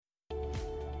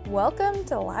Welcome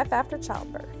to Life After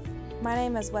Childbirth. My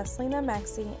name is Weslina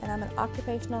Maxey, and I'm an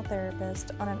occupational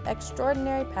therapist on an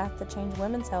extraordinary path to change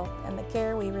women's health and the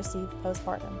care we receive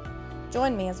postpartum.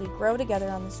 Join me as we grow together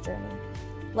on this journey.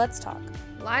 Let's talk.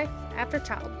 Life After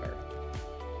Childbirth.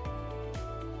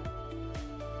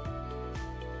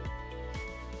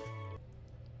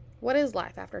 What is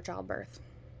life after childbirth?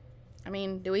 I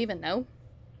mean, do we even know?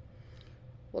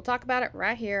 We'll talk about it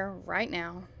right here, right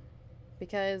now,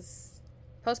 because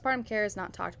postpartum care is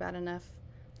not talked about enough.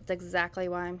 That's exactly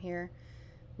why I'm here.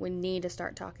 We need to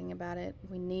start talking about it.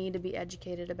 We need to be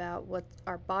educated about what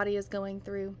our body is going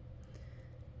through.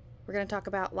 We're going to talk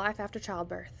about life after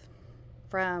childbirth,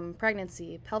 from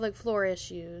pregnancy, pelvic floor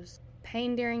issues,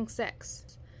 pain during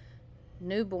sex,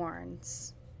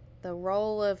 newborns, the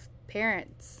role of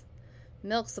parents,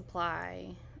 milk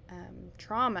supply,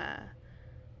 trauma,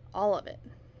 all of it.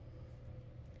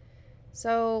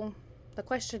 So the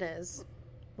question is,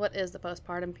 what is the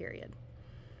postpartum period?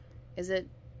 Is it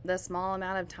the small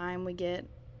amount of time we get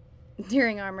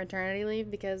during our maternity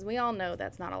leave? Because we all know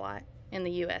that's not a lot, in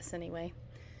the U.S. anyway.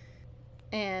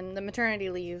 And the maternity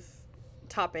leave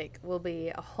topic will be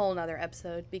a whole nother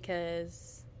episode,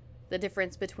 because the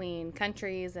difference between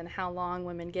countries and how long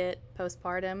women get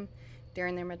postpartum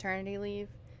during their maternity leave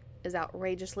is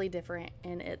outrageously different,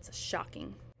 and it's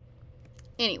shocking.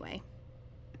 Anyway,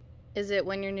 is it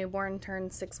when your newborn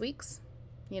turns 6 weeks?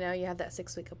 You know, you have that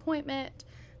 6-week appointment.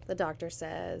 The doctor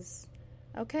says,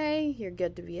 okay, you're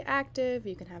good to be active.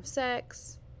 You can have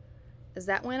sex. Is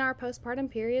that when our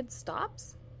postpartum period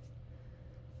stops?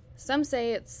 Some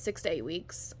say it's 6 to 8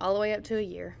 weeks, all the way up to a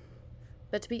year.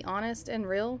 But to be honest and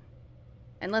real,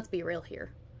 and let's be real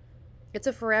here, it's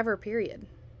a forever period.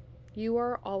 You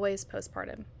are always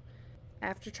postpartum.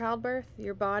 After childbirth,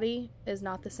 your body is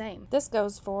not the same. This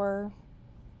goes for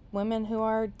women who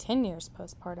are 10 years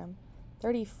postpartum,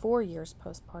 34 years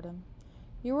postpartum.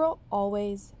 You will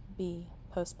always be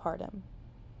postpartum.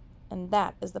 And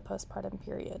that is the postpartum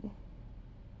period.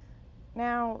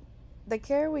 Now, the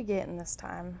care we get in this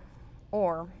time,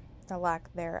 or the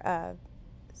lack thereof,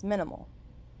 is minimal,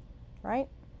 right?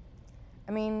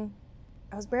 I mean,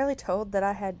 I was barely told that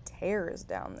I had tears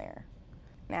down there.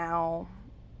 Now,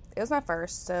 it was my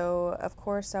first, so of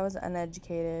course I was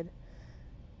uneducated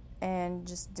and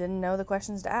just didn't know the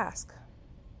questions to ask.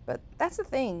 But that's the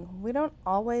thing, we don't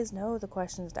always know the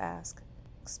questions to ask,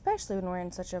 especially when we're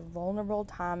in such a vulnerable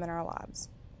time in our lives.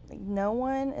 No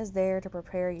one is there to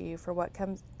prepare you for what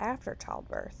comes after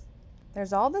childbirth.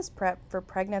 There's all this prep for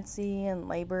pregnancy and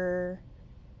labor,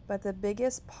 but the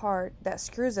biggest part that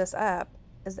screws us up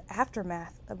is the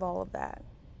aftermath of all of that.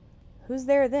 Who's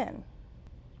there then?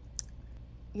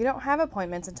 You don't have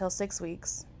appointments until 6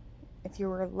 weeks. If you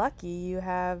were lucky, you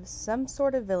have some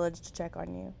sort of village to check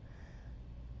on you.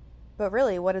 But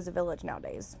really, what is a village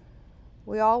nowadays?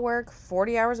 We all work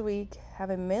 40 hours a week,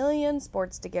 have a million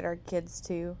sports to get our kids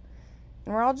to,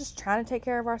 and we're all just trying to take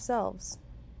care of ourselves.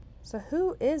 So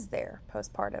who is there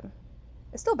postpartum?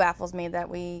 It still baffles me that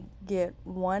we get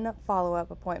one follow-up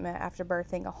appointment after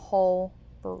birthing a whole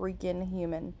freaking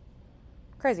human.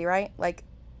 Crazy, right? Like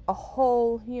a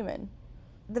whole human.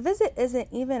 The visit isn't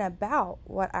even about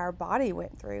what our body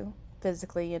went through,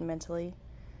 physically and mentally.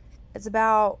 It's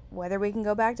about whether we can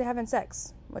go back to having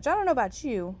sex, which I don't know about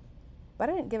you, but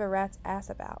I didn't give a rat's ass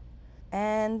about.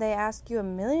 And they ask you a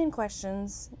million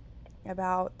questions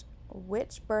about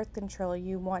which birth control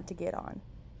you want to get on.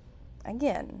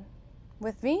 Again,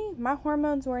 with me, my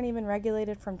hormones weren't even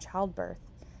regulated from childbirth.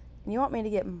 And you want me to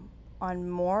get on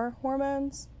more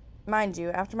hormones? Mind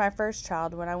you, after my first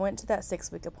child, when I went to that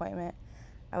 6-week appointment,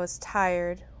 I was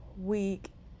tired, weak,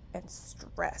 and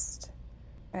stressed.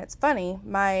 And it's funny,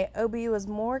 my OB was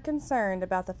more concerned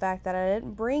about the fact that I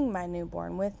didn't bring my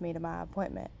newborn with me to my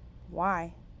appointment.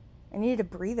 Why? I needed a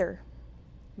breather.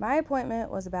 My appointment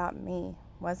was about me,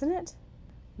 wasn't it?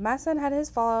 My son had his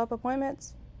follow-up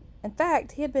appointments. In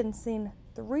fact, he had been seen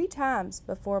 3 times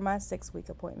before my 6-week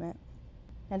appointment.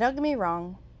 Now don't get me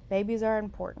wrong, babies are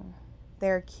important. They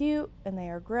are cute and they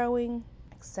are growing,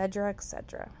 etc.,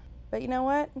 etc. But you know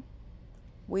what?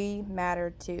 We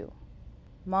matter too.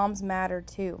 Moms matter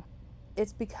too.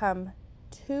 It's become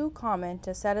too common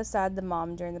to set aside the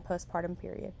mom during the postpartum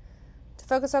period, to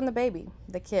focus on the baby,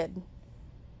 the kid.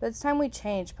 But it's time we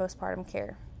change postpartum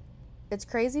care. It's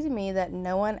crazy to me that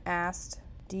no one asked,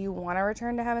 do you want to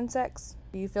return to having sex?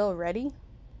 Do you feel ready?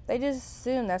 They just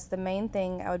assume that's the main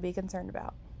thing I would be concerned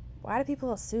about. Why do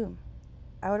people assume?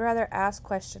 I would rather ask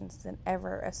questions than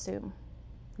ever assume.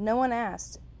 No one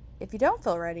asked, if you don't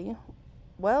feel ready,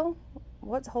 well,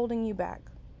 what's holding you back?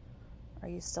 Are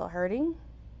you still hurting?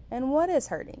 And what is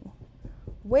hurting?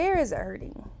 Where is it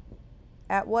hurting?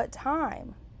 At what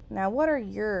time? Now, what are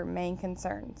your main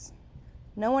concerns?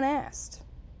 No one asked.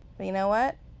 But you know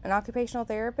what? An occupational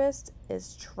therapist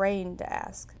is trained to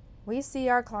ask. We see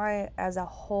our client as a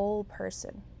whole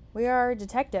person. We are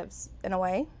detectives, in a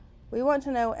way. We want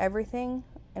to know everything,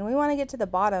 and we want to get to the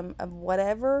bottom of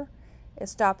whatever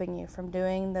is stopping you from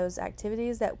doing those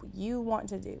activities that you want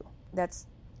to do. That's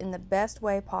in the best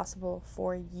way possible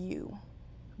for you.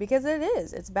 Because it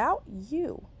is. It's about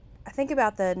you. I think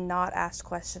about the not asked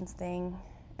questions thing.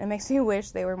 It makes me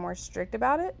wish they were more strict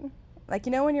about it. Like,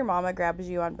 you know when your mama grabs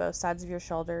you on both sides of your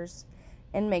shoulders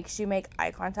and makes you make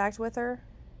eye contact with her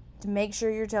to make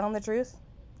sure you're telling the truth?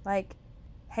 Like,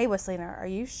 hey, Weslina, are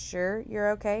you sure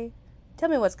you're okay? Tell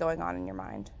me what's going on in your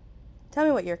mind. Tell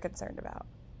me what you're concerned about.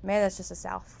 Maybe that's just a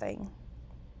South thing.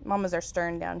 Mamas are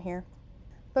stern down here.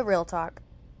 But real talk,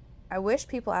 I wish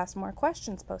people asked more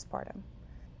questions postpartum.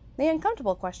 The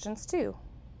uncomfortable questions, too.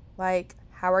 Like,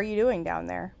 how are you doing down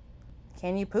there?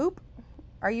 Can you poop?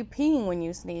 Are you peeing when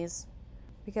you sneeze?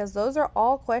 Because those are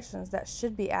all questions that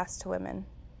should be asked to women.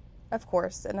 Of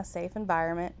course, in a safe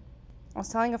environment. I was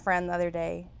telling a friend the other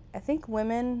day, I think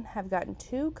women have gotten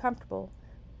too comfortable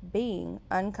being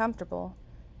uncomfortable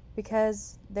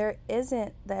because there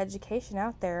isn't the education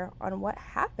out there on what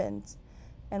happens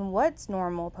and what's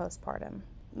normal postpartum.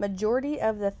 Majority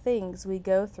of the things we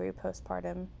go through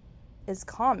postpartum is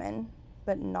common,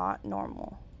 but not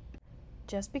normal.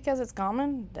 Just because it's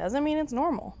common doesn't mean it's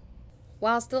normal.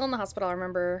 While still in the hospital, I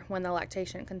remember when the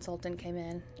lactation consultant came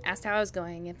in, asked how I was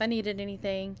going, if I needed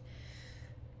anything,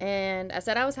 and I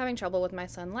said I was having trouble with my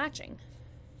son latching.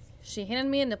 She handed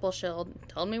me a nipple shield,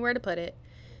 told me where to put it,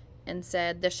 and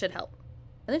said this should help.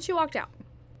 And then she walked out.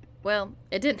 Well,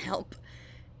 it didn't help,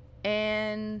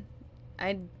 and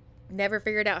I never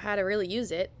figured out how to really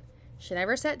use it. She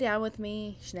never sat down with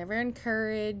me. She never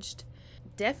encouraged.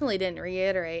 Definitely didn't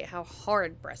reiterate how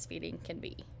hard breastfeeding can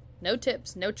be. No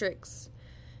tips, no tricks.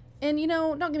 And,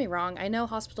 don't get me wrong. I know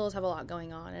hospitals have a lot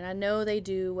going on, and I know they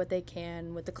do what they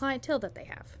can with the clientele that they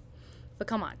have. But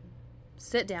come on,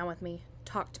 sit down with me,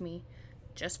 talk to me,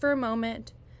 just for a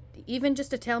moment, even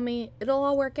just to tell me it'll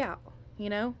all work out,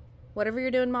 Whatever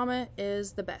you're doing, mama,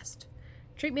 is the best.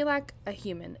 Treat me like a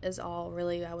human is all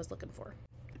really I was looking for.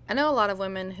 I know a lot of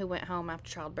women who went home after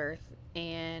childbirth,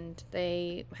 and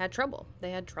they had trouble.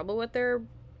 They had trouble with their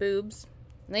boobs,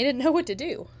 and they didn't know what to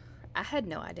do. I had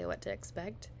no idea what to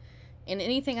expect. And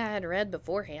anything I had read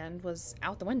beforehand was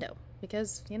out the window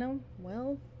because,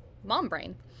 mom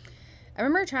brain. I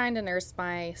remember trying to nurse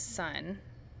my son,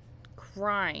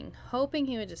 crying, hoping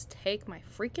he would just take my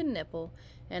freaking nipple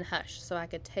and hush so I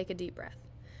could take a deep breath.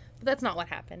 But that's not what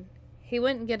happened. He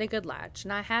wouldn't get a good latch,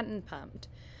 and I hadn't pumped.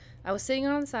 I was sitting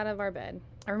on the side of our bed.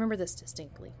 I remember this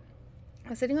distinctly. I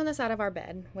was sitting on the side of our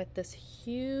bed with this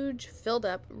huge, filled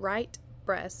up right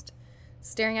breast,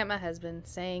 staring at my husband,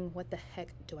 saying, what the heck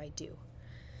do I do?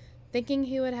 Thinking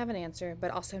he would have an answer,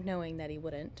 but also knowing that he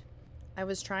wouldn't. I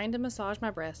was trying to massage my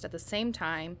breast at the same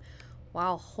time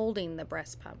while holding the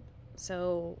breast pump.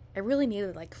 So I really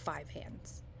needed 5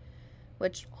 hands,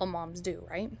 which all moms do,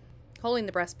 right? Holding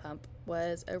the breast pump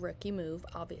was a rookie move,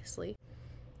 obviously.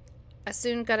 I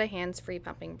soon got a hands-free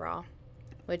pumping bra,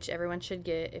 which everyone should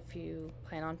get if you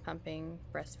plan on pumping,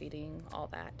 breastfeeding, all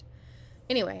that.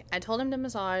 Anyway, I told him to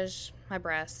massage my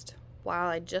breast while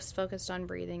I just focused on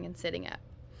breathing and sitting up.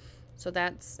 So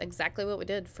that's exactly what we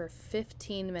did for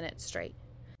 15 minutes straight.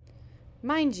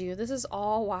 Mind you, this is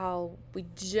all while we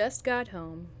just got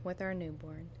home with our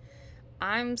newborn.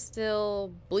 I'm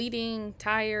still bleeding,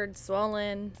 tired,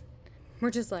 swollen.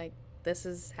 We're just like, this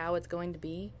is how it's going to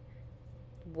be.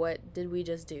 What did we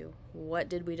just do? What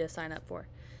did we just sign up for?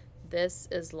 This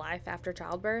is life after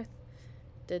childbirth?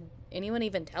 Did anyone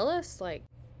even tell us?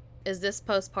 Is this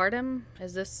postpartum?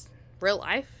 Is this real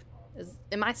life?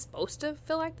 Am I supposed to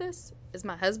feel like this? Is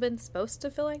my husband supposed to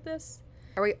feel like this?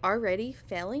 Are we already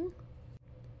failing?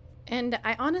 And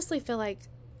I honestly feel like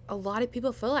a lot of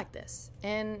people feel like this,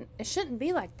 and it shouldn't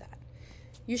be like that.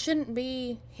 You shouldn't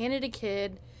be handed a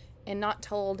kid and not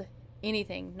told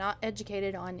anything, not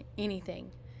educated on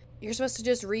anything. You're supposed to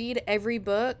just read every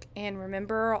book and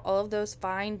remember all of those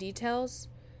fine details.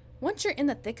 Once you're in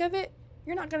the thick of it,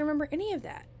 you're not going to remember any of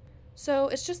that. So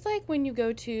it's just like when you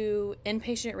go to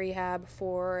inpatient rehab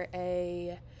for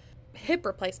a hip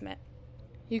replacement.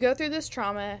 You go through this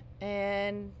trauma,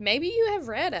 and maybe you have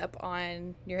read up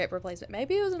on your hip replacement.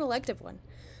 Maybe it was an elective one.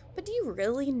 But do you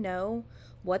really know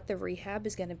what the rehab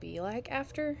is going to be like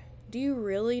after? Do you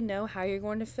really know how you're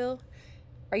going to feel?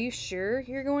 Are you sure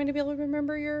you're going to be able to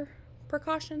remember your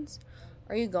precautions?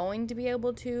 Are you going to be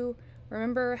able to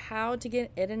remember how to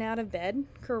get in and out of bed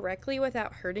correctly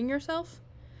without hurting yourself?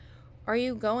 Are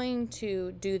you going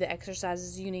to do the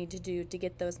exercises you need to do to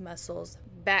get those muscles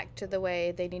back to the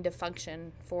way they need to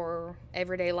function for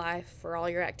everyday life, for all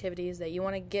your activities that you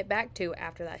want to get back to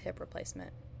after that hip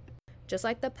replacement? Just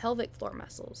like the pelvic floor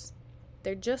muscles,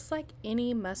 they're just like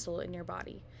any muscle in your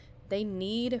body. They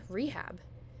need rehab.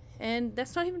 And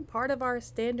that's not even part of our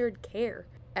standard care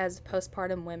as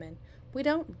postpartum women. We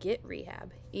don't get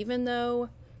rehab, even though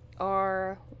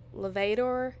our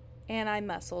levator ani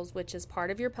muscles, which is part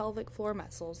of your pelvic floor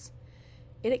muscles,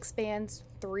 it expands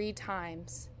 3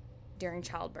 times during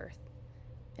childbirth.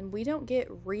 And we don't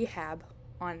get rehab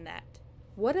on that.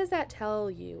 What does that tell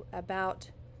you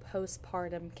about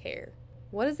postpartum care?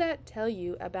 What does that tell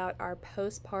you about our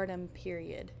postpartum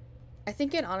period? I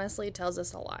think it honestly tells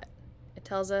us a lot. It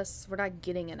tells us we're not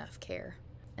getting enough care,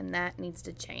 and that needs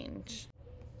to change.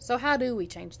 So how do we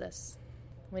change this?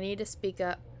 We need to speak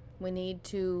up. We need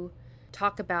to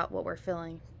talk about what we're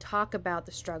feeling. Talk about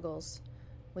the struggles.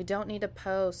 We don't need to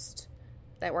post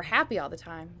that we're happy all the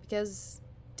time, because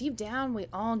deep down we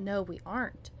all know we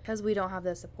aren't, because we don't have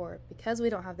the support, because we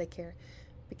don't have the care,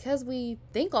 because we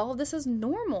think all of this is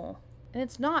normal. And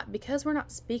it's not, because we're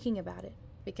not speaking about it,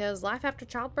 because life after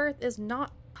childbirth is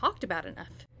not talked about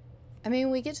enough. I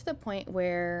mean, we get to the point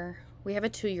where we have a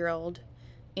 2-year-old.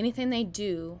 Anything they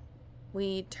do,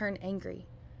 we turn angry.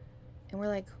 And we're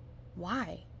like,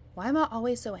 why? Why am I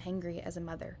always so angry as a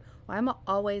mother? Why am I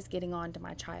always getting on to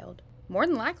my child? More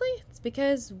than likely, it's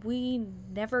because we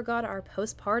never got our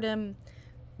postpartum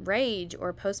rage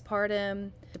or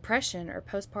postpartum depression or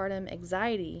postpartum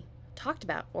anxiety talked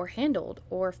about or handled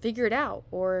or figured out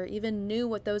or even knew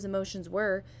what those emotions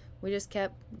were. We just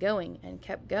kept going and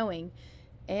kept going.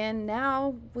 And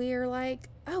now we're like,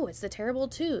 oh, it's the terrible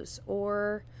twos,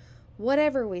 or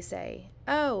whatever we say.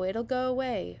 Oh, it'll go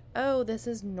away. Oh, this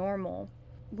is normal.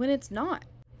 When it's not.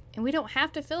 And we don't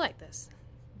have to feel like this.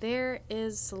 There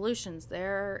is solutions.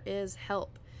 There is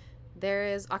help. There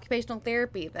is occupational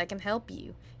therapy that can help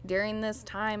you during this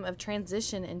time of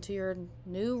transition into your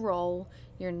new role,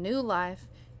 your new life,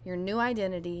 your new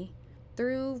identity,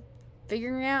 through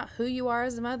figuring out who you are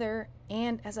as a mother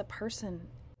and as a person.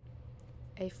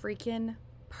 A freaking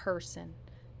person.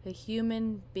 A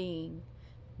human being.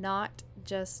 Not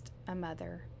just a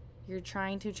mother. You're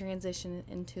trying to transition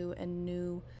into a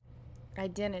new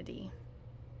identity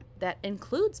that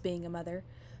includes being a mother,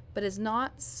 but is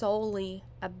not solely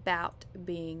about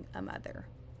being a mother.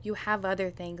 You have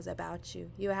other things about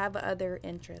you. You have other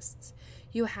interests.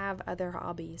 You have other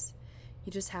hobbies.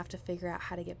 You just have to figure out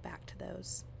how to get back to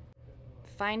those.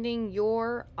 Finding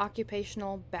your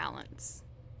occupational balance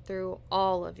through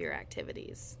all of your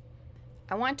activities.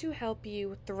 I want to help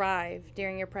you thrive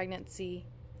during your pregnancy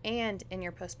and in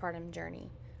your postpartum journey.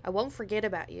 I won't forget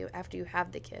about you after you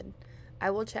have the kid.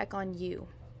 I will check on you.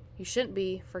 You shouldn't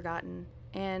be forgotten.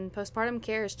 And postpartum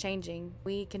care is changing.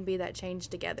 We can be that change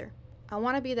together. I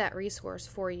want to be that resource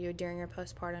for you during your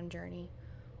postpartum journey.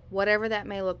 Whatever that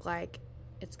may look like,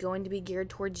 it's going to be geared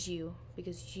towards you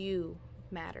because you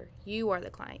matter. You are the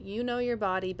client. You know your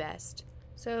body best.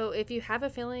 So if you have a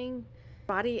feeling your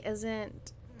body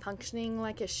isn't functioning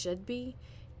like it should be,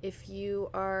 if you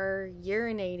are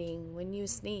urinating when you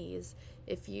sneeze,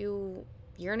 if you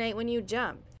urinate when you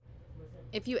jump,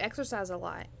 if you exercise a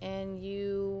lot and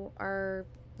you are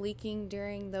leaking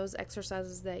during those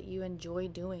exercises that you enjoy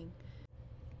doing,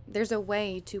 there's a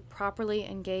way to properly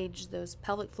engage those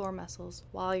pelvic floor muscles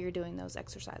while you're doing those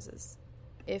exercises.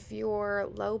 If your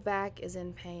low back is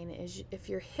in pain, if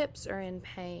your hips are in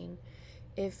pain,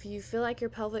 if you feel like your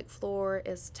pelvic floor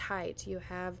is tight, you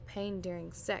have pain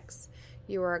during sex,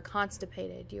 you are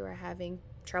constipated, you are having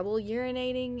trouble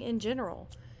urinating in general,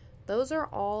 those are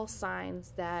all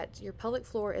signs that your pelvic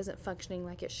floor isn't functioning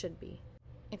like it should be.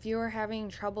 If you are having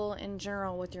trouble in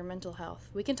general with your mental health,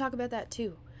 we can talk about that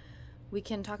too. We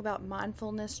can talk about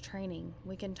mindfulness training.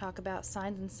 We can talk about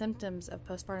signs and symptoms of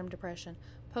postpartum depression,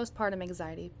 postpartum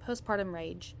anxiety, postpartum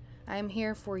rage. I am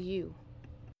here for you.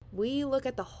 We look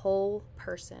at the whole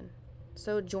person.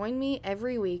 So join me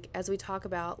every week as we talk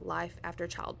about life after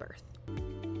childbirth.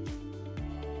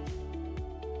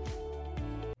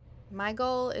 My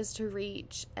goal is to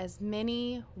reach as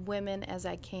many women as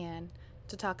I can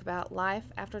to talk about life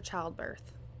after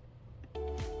childbirth.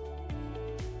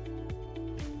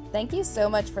 Thank you so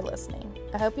much for listening.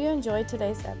 I hope you enjoyed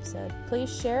today's episode.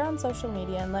 Please share on social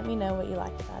media and let me know what you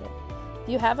liked about it. If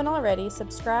you haven't already,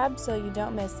 subscribe so you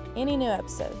don't miss any new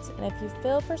episodes. And if you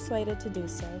feel persuaded to do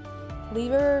so,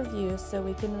 leave a review so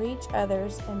we can reach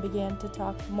others and begin to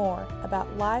talk more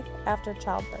about life after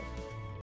childbirth.